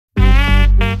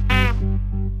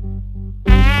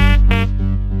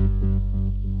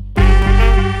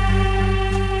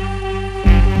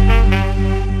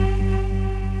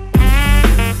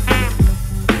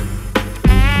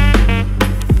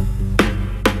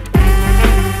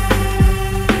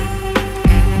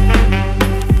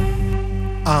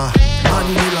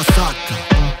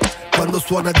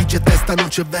suona dice Testa, non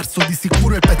c'è verso, di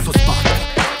sicuro il pezzo spacca.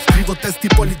 Scrivo testi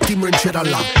poi li timo in cera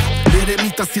all'acqua.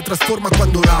 L'eremita si trasforma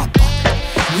quando rappa.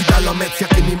 Lui dà la mezia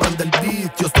che mi manda il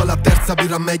beat. Io sto alla terza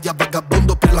birra media,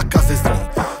 vagabondo per la casa e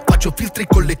sleep. Faccio filtri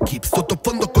con l'equipe,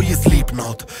 sottofondo con gli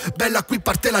Slipknot. Bella qui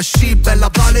parte la sci, bella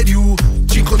Valeriu.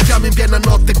 Ci incontriamo in piena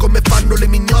notte come fanno le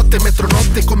mignotte.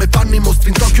 Metronotte come fanno i mostri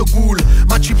in Tokyo Ghoul.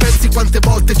 Ma ci pensi quante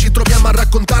volte ci troviamo a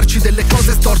raccontarci delle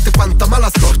cose storte. Quanta mala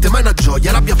sorte, ma è una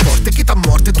gioia, rabbia forte, chi t'ha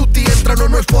morte. Tutti entrano,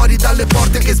 noi fuori dalle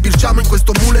porte che sbirciamo in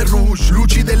questo Moulin Rouge.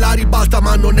 Luci della ribalta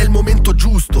ma non è il momento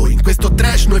giusto. In questo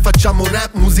trash noi facciamo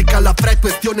rap, musica alla fre,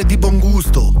 questione di buon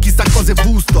gusto. Chissà cosa è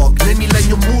Woodstock, nel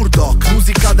millennio Murdoch.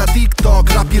 Musica da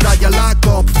TikTok, rapirai alla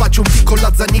cop. Faccio un piccolo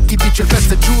Lazzanicchi, dice il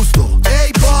pezzo è giusto.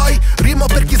 Ehi boy, rimo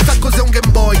per chi sa cos'è un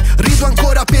Game Boy. Rido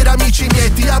ancora per amici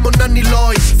miei, ti amo Nanni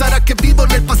Lloyd. Sarà che vivo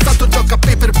nel passato, gioca a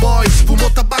Paperboy. Fumo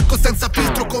tabacco senza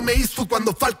filtro come Isfu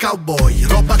quando fa il cowboy.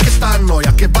 Roba che sta a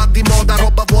noia, che va di moda,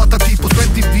 roba vuota tipo su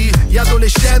MTV. Gli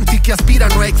adolescenti che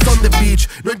aspirano a Ex on the Beach.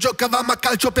 Noi giocavamo a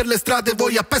calcio per le strade,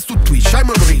 voi a PES su Twitch. I'm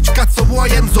on rich, cazzo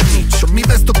vuoi Enzo Mitch. Mi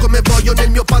vesto come voglio, nel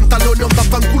mio pantalone un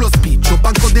vaffanculo spiccio.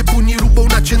 Banco dei pugni, rubo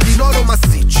un accendino oro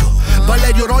massiccio.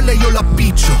 Valerio rolla e io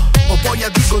l'appiccio. Ho voglia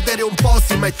di godere un po',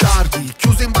 sì ma è tardi.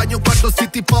 Chiuso in bagno guardo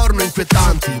siti porno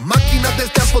inquietanti. Macchina del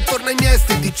tempo torna ai miei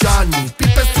 16 anni.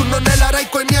 Pippe su non è la Rai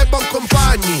coi miei buon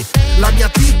compagni. La mia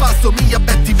tipa assomiglia a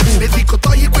Betty Boo. E dico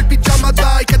togli quel pigiama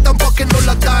dai, che da un po' che non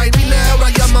la dai. 1000 euro a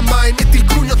Yamamai, metti il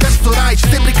grugno terzo Rai. Ci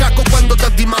sembri cacco quando dà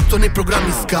di matto nei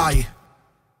programmi Sky.